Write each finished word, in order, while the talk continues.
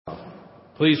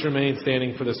Please remain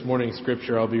standing for this morning's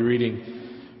scripture. I'll be reading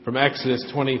from Exodus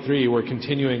 23. We're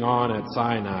continuing on at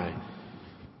Sinai,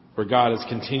 where God is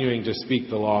continuing to speak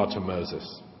the law to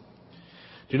Moses.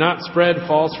 Do not spread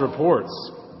false reports.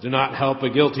 Do not help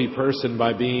a guilty person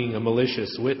by being a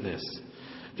malicious witness.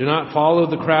 Do not follow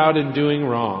the crowd in doing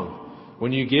wrong.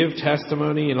 When you give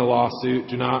testimony in a lawsuit,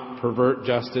 do not pervert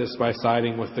justice by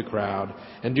siding with the crowd,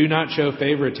 and do not show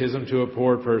favoritism to a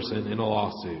poor person in a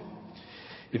lawsuit.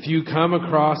 If you come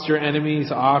across your enemy's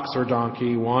ox or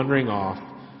donkey wandering off,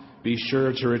 be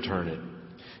sure to return it.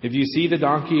 If you see the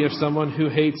donkey of someone who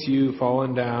hates you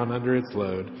fallen down under its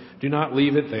load, do not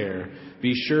leave it there.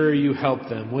 Be sure you help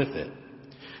them with it.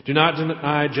 Do not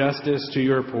deny justice to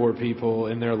your poor people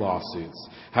in their lawsuits.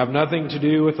 Have nothing to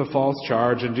do with a false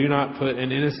charge, and do not put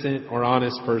an innocent or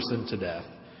honest person to death,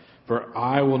 for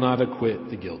I will not acquit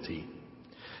the guilty.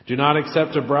 Do not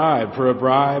accept a bribe, for a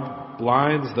bribe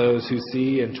blinds those who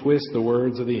see and twist the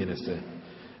words of the innocent.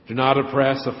 Do not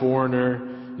oppress a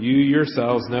foreigner. You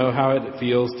yourselves know how it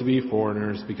feels to be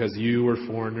foreigners, because you were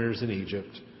foreigners in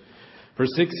Egypt. For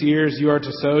 6 years you are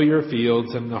to sow your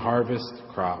fields and the harvest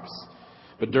crops.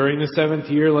 But during the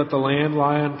 7th year let the land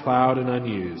lie unplowed and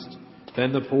unused.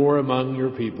 Then the poor among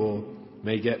your people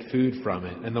may get food from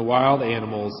it, and the wild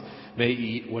animals may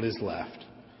eat what is left.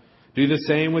 Do the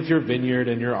same with your vineyard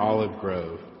and your olive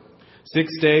grove. 6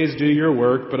 days do your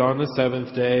work, but on the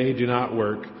 7th day do not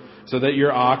work, so that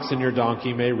your ox and your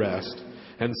donkey may rest,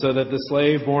 and so that the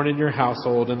slave born in your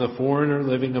household and the foreigner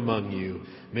living among you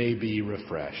may be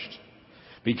refreshed.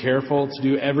 Be careful to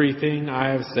do everything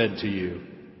I have said to you.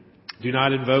 Do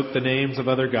not invoke the names of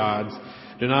other gods.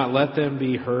 Do not let them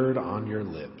be heard on your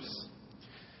lips.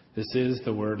 This is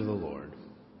the word of the Lord.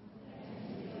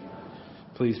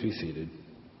 Please be seated.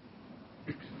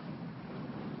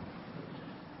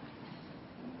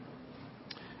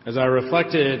 As I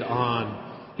reflected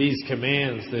on these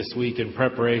commands this week in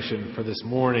preparation for this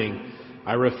morning,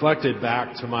 I reflected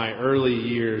back to my early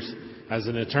years as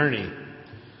an attorney.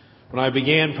 When I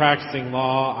began practicing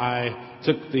law, I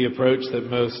took the approach that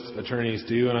most attorneys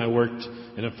do, and I worked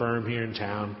in a firm here in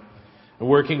town. And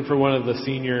working for one of the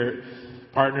senior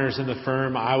partners in the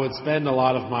firm, I would spend a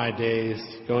lot of my days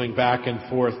going back and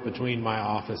forth between my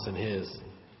office and his.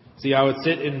 See, I would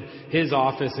sit in his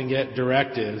office and get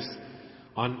directives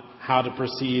on how to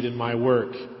proceed in my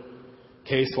work,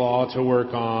 case law to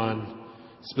work on,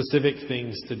 specific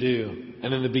things to do.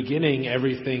 And in the beginning,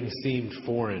 everything seemed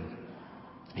foreign.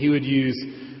 He would use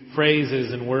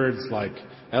phrases and words like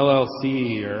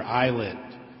LLC or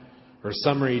ILIT or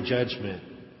summary judgment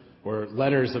or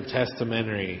letters of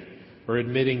testamentary or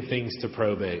admitting things to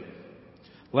probate.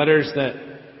 Letters that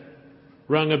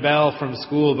rung a bell from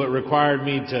school but required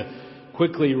me to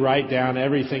quickly write down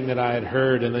everything that I had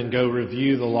heard and then go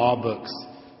review the law books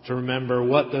to remember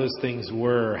what those things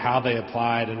were, how they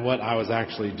applied, and what I was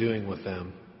actually doing with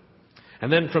them.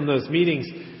 And then from those meetings,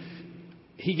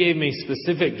 he gave me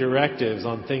specific directives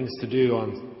on things to do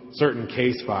on certain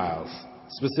case files,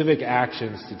 specific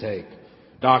actions to take,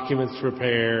 documents to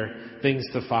prepare, things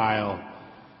to file.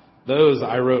 Those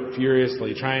I wrote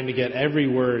furiously, trying to get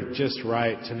every word just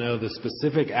right to know the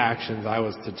specific actions I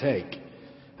was to take.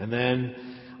 And then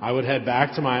I would head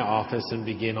back to my office and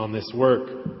begin on this work.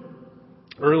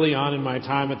 Early on in my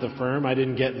time at the firm, I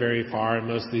didn't get very far in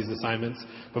most of these assignments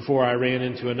before I ran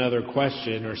into another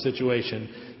question or situation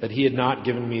that he had not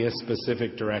given me a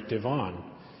specific directive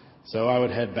on. So I would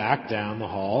head back down the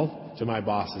hall to my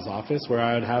boss's office where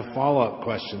I would have follow-up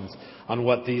questions on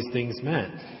what these things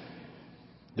meant.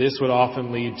 This would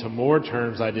often lead to more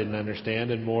terms I didn't understand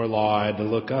and more law I had to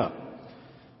look up.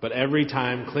 But every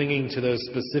time clinging to those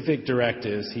specific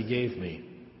directives he gave me.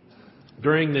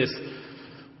 During this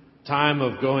time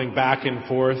of going back and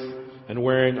forth and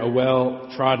wearing a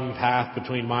well-trodden path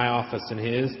between my office and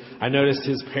his, I noticed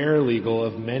his paralegal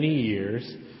of many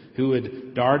years who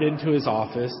would dart into his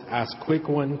office, ask quick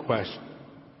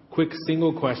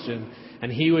single question,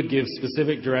 and he would give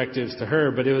specific directives to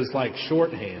her, but it was like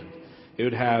shorthand. It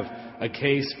would have a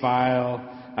case file,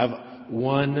 have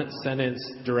one sentence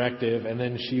directive, and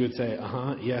then she would say,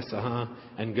 yes,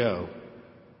 and go.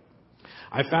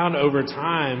 I found over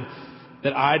time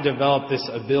that I developed this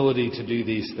ability to do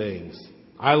these things.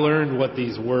 I learned what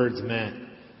these words meant.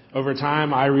 Over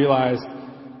time, I realized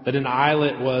that an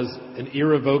ILIT was an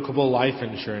irrevocable life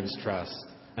insurance trust.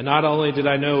 And not only did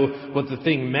I know what the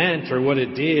thing meant or what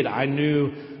it did, I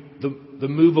knew the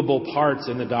movable parts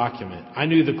in the document. I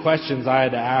knew the questions I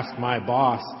had to ask my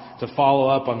boss to follow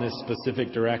up on this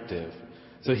specific directive.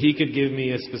 So he could give me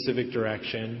a specific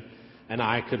direction and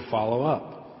I could follow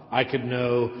up. I could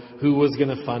know who was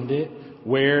going to fund it,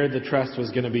 where the trust was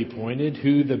going to be pointed,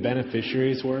 who the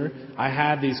beneficiaries were. I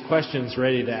had these questions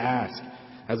ready to ask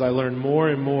as I learned more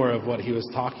and more of what he was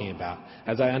talking about,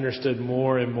 as I understood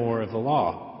more and more of the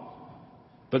law.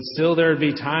 But still there would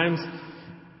be times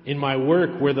in my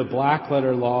work where the black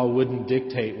letter law wouldn't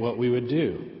dictate what we would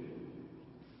do.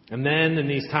 And then in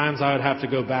these times I would have to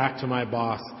go back to my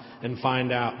boss and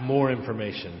find out more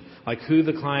information, like who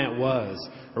the client was,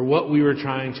 or what we were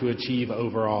trying to achieve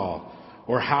overall,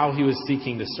 or how he was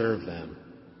seeking to serve them.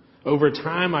 Over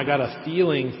time, I got a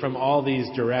feeling from all these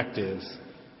directives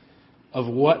of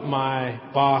what my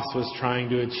boss was trying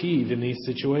to achieve in these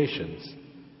situations.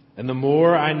 And the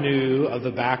more I knew of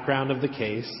the background of the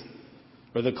case,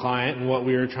 or the client and what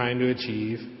we were trying to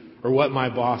achieve, or what my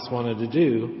boss wanted to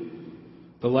do,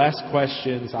 the less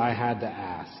questions I had to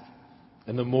ask,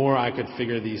 and the more I could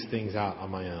figure these things out on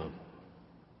my own.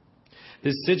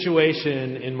 This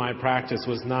situation in my practice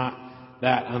was not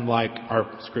that unlike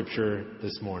our scripture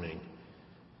this morning.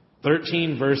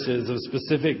 13 verses of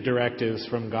specific directives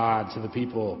from God to the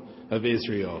people of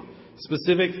Israel.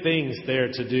 Specific things they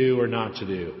are to do or not to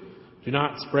do. Do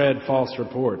not spread false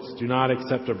reports. Do not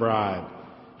accept a bribe.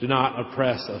 Do not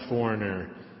oppress a foreigner.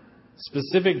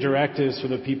 Specific directives for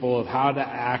the people of how to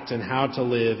act and how to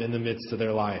live in the midst of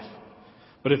their life.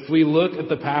 But if we look at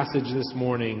the passage this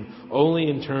morning only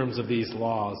in terms of these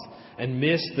laws and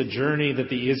miss the journey that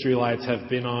the Israelites have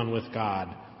been on with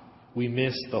God, we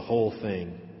miss the whole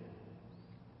thing.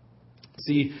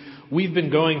 See, we've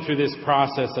been going through this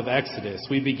process of Exodus.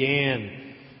 We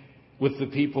began with the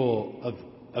people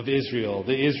of Israel,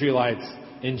 the Israelites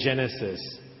in Genesis,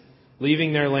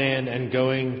 leaving their land and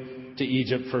going to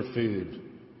Egypt for food.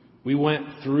 We went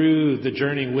through the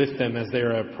journey with them as they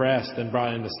were oppressed and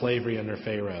brought into slavery under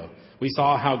Pharaoh. We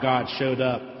saw how God showed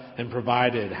up and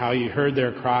provided, how He heard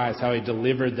their cries, how He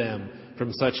delivered them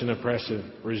from such an oppressive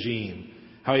regime,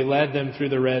 how He led them through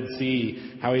the Red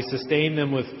Sea, how He sustained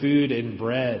them with food and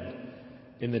bread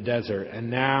in the desert. And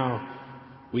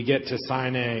now we get to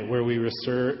Sinai where we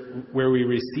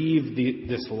receive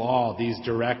this law, these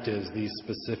directives, these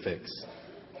specifics.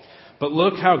 But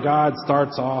look how God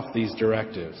starts off these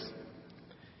directives.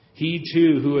 He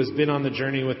too, who has been on the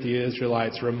journey with the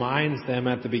Israelites, reminds them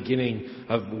at the beginning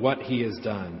of what He has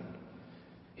done.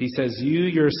 He says, "You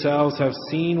yourselves have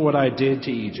seen what I did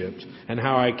to Egypt, and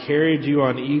how I carried you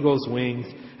on eagle's wings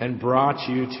and brought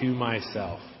you to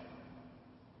myself."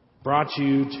 Brought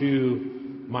you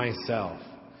to myself.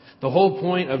 The whole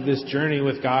point of this journey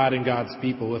with God and God's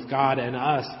people, with God and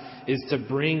us, is to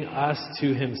bring us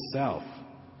to Himself.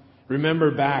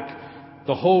 Remember back,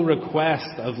 the whole request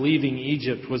of leaving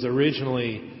Egypt was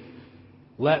originally,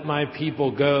 let my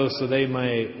people go so they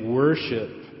may worship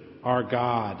our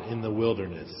God in the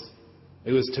wilderness.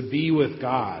 It was to be with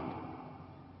God.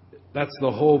 That's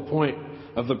the whole point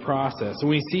of the process. And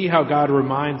we see how God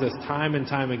reminds us time and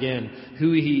time again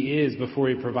who He is before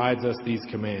He provides us these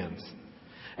commands.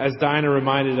 As Dinah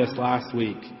reminded us last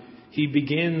week, He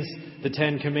begins the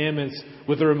Ten Commandments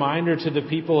with a reminder to the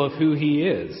people of who He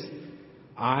is.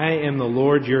 I am the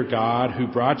Lord your God who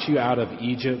brought you out of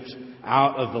Egypt,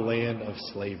 out of the land of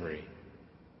slavery.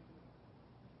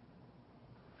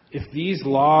 If these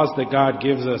laws that God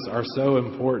gives us are so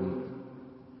important,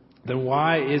 then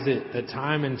why is it that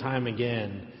time and time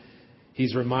again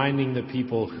He's reminding the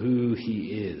people who He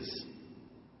is?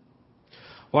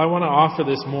 Well, I want to offer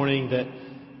this morning that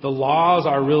the laws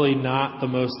are really not the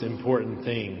most important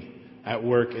thing at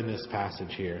work in this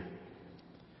passage here.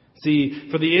 See,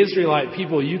 for the Israelite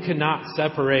people, you cannot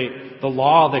separate the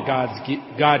law that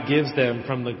God gives them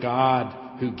from the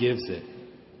God who gives it.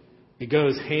 It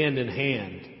goes hand in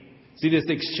hand. See, this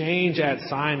exchange at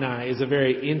Sinai is a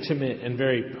very intimate and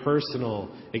very personal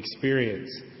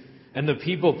experience. And the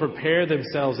people prepare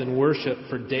themselves in worship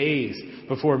for days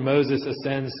before Moses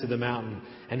ascends to the mountain.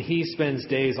 And he spends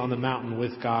days on the mountain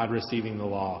with God receiving the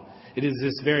law. It is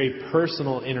this very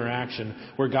personal interaction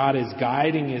where God is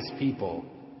guiding His people.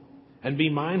 And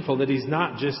be mindful that He's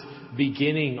not just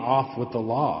beginning off with the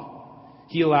law.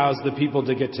 He allows the people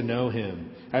to get to know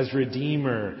Him as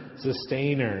Redeemer,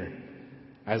 Sustainer,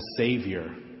 as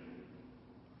Savior.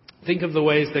 Think of the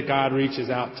ways that God reaches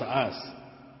out to us.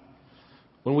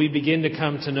 When we begin to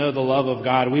come to know the love of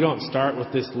God, we don't start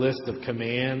with this list of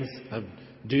commands, of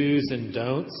do's and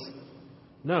don'ts.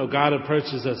 No, God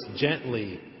approaches us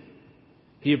gently.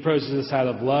 He approaches us out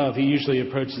of love. He usually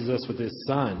approaches us with His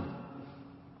Son.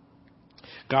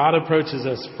 God approaches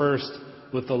us first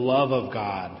with the love of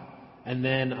God and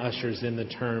then ushers in the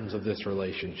terms of this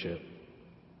relationship.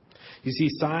 You see,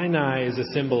 Sinai is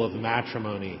a symbol of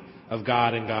matrimony of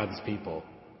God and God's people.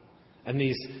 And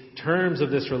these terms of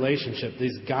this relationship,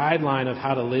 this guideline of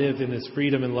how to live in this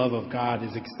freedom and love of God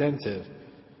is extensive.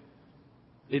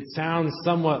 It sounds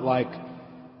somewhat like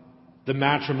the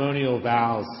matrimonial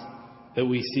vows that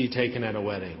we see taken at a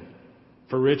wedding.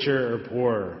 For richer or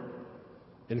poorer,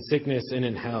 in sickness and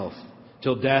in health,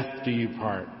 till death do you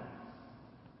part.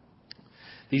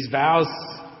 These vows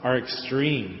are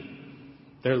extreme.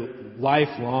 They're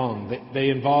lifelong. They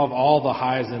involve all the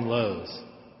highs and lows.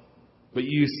 But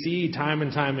you see time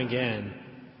and time again,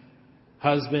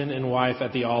 husband and wife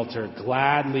at the altar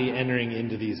gladly entering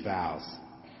into these vows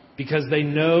because they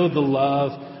know the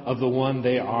love of the one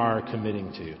they are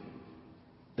committing to.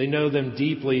 They know them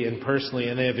deeply and personally,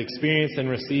 and they have experienced and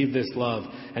received this love.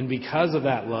 And because of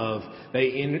that love,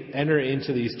 they enter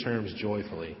into these terms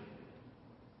joyfully.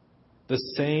 The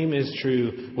same is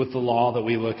true with the law that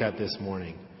we look at this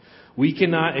morning. We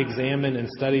cannot examine and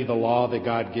study the law that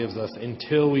God gives us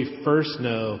until we first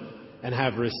know and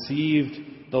have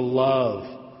received the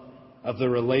love of the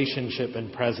relationship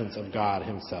and presence of God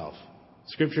Himself.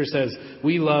 Scripture says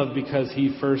we love because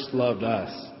He first loved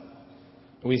us.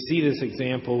 And we see this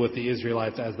example with the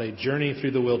Israelites as they journey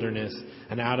through the wilderness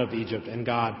and out of Egypt, and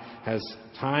God has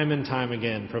time and time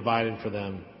again provided for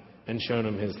them and shown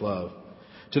them His love,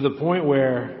 to the point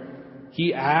where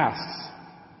He asks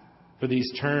for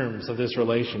these terms of this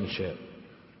relationship.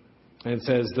 And it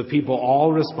says, the people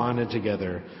all responded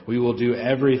together, we will do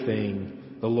everything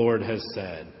the Lord has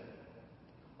said.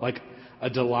 Like a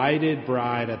delighted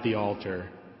bride at the altar,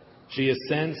 she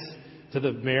assents to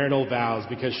the marital vows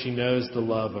because she knows the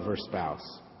love of her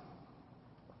spouse.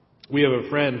 We have a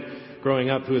friend growing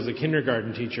up who is a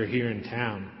kindergarten teacher here in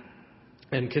town.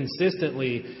 And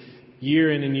consistently,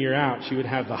 year in and year out, she would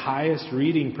have the highest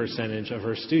reading percentage of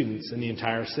her students in the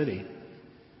entire city.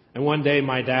 And one day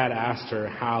my dad asked her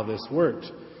how this worked.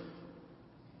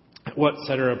 What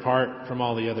set her apart from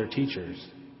all the other teachers?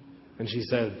 And she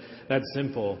said, that's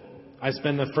simple. I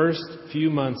spend the first few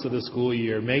months of the school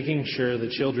year making sure the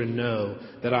children know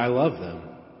that I love them.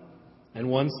 And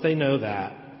once they know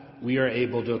that, we are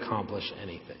able to accomplish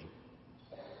anything.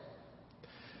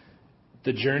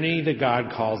 The journey that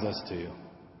God calls us to,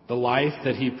 the life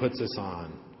that He puts us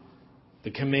on, the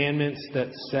commandments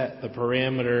that set the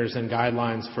parameters and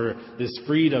guidelines for this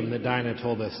freedom that Dinah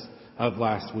told us of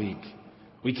last week.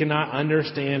 We cannot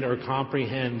understand or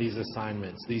comprehend these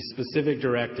assignments, these specific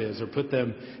directives, or put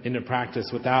them into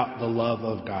practice without the love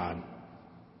of God.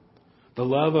 The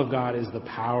love of God is the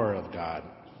power of God.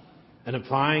 And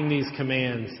applying these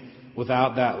commands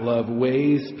without that love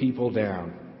weighs people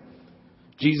down.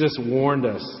 Jesus warned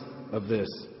us of this.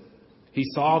 He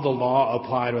saw the law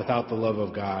applied without the love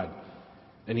of God,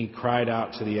 and He cried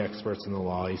out to the experts in the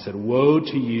law. He said, woe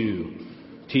to you,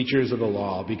 teachers of the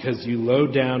law, because you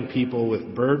load down people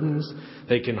with burdens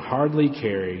they can hardly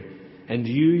carry, and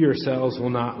you yourselves will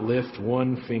not lift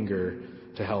one finger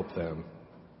to help them.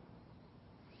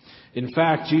 In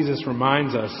fact, Jesus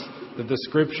reminds us that the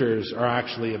Scriptures are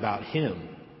actually about Him.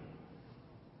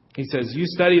 He says, you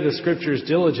study the Scriptures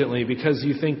diligently because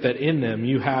you think that in them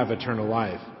you have eternal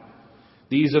life.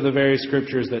 These are the very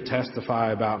Scriptures that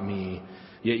testify about me,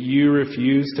 yet you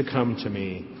refuse to come to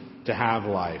me to have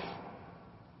life.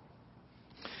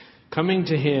 Coming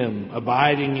to Him,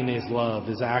 abiding in His love,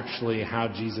 is actually how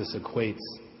Jesus equates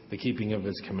the keeping of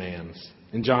His commands.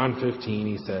 In John 15,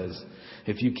 He says,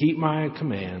 if you keep my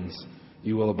commands,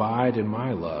 you will abide in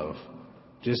my love,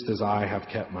 just as I have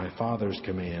kept my Father's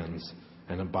commands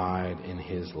and abide in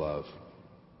His love.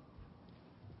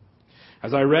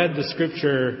 As I read the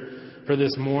Scripture for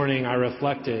this morning, I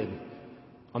reflected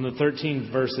on the 13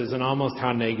 verses and almost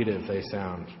how negative they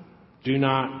sound. Do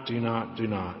not, do not, do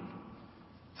not.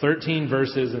 13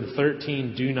 verses and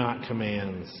 13 do not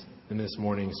commands in this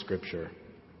morning's Scripture.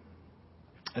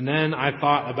 And then I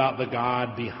thought about the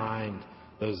God behind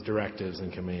those directives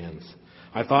and commands.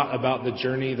 I thought about the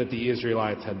journey that the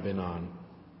Israelites had been on.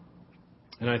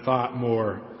 And I thought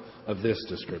more of this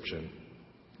description.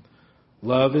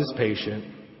 Love is patient.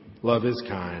 Love is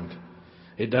kind.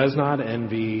 It does not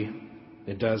envy.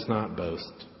 It does not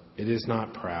boast. It is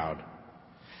not proud.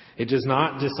 It does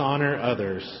not dishonor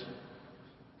others.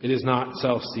 It is not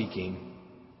self-seeking.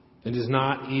 It is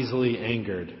not easily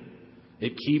angered.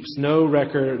 It keeps no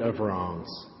record of wrongs.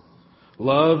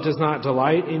 Love does not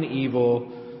delight in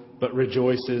evil, but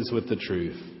rejoices with the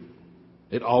truth.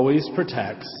 It always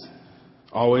protects,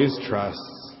 always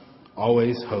trusts,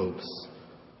 always hopes,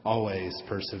 always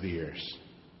perseveres.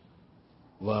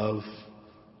 Love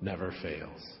never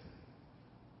fails.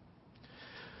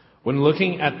 When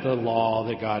looking at the law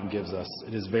that God gives us,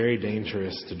 it is very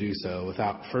dangerous to do so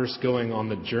without first going on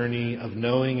the journey of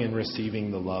knowing and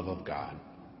receiving the love of God.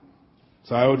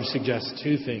 So I would suggest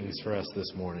two things for us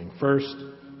this morning. First,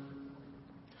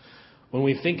 when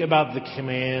we think about the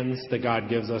commands that God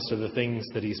gives us or the things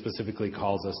that He specifically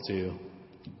calls us to,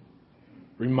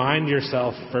 remind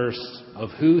yourself first of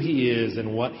who He is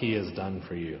and what He has done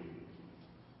for you.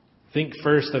 Think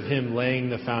first of Him laying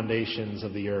the foundations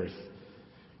of the earth,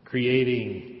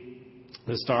 creating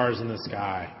the stars in the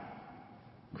sky,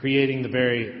 creating the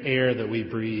very air that we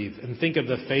breathe, and think of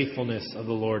the faithfulness of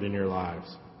the Lord in your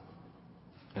lives.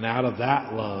 And out of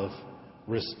that love,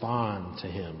 respond to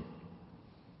Him.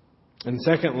 And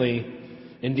secondly,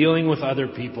 in dealing with other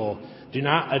people, do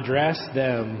not address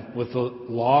them with the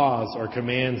laws or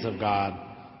commands of God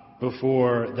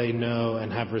before they know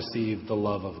and have received the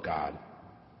love of God.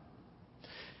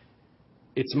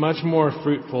 It's much more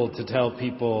fruitful to tell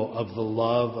people of the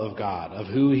love of God, of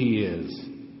who He is,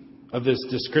 of this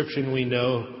description we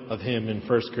know of Him in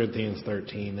 1 Corinthians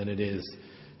 13 than it is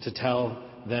to tell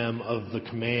them of the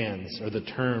commands or the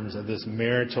terms of this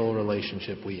marital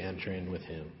relationship we enter in with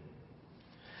Him.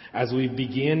 As we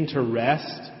begin to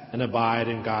rest and abide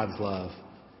in God's love,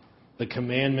 the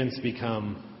commandments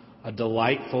become a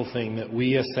delightful thing that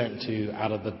we assent to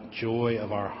out of the joy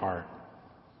of our heart,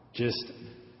 just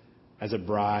as a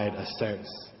bride assents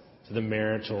to the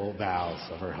marital vows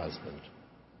of her husband.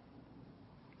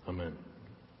 Amen.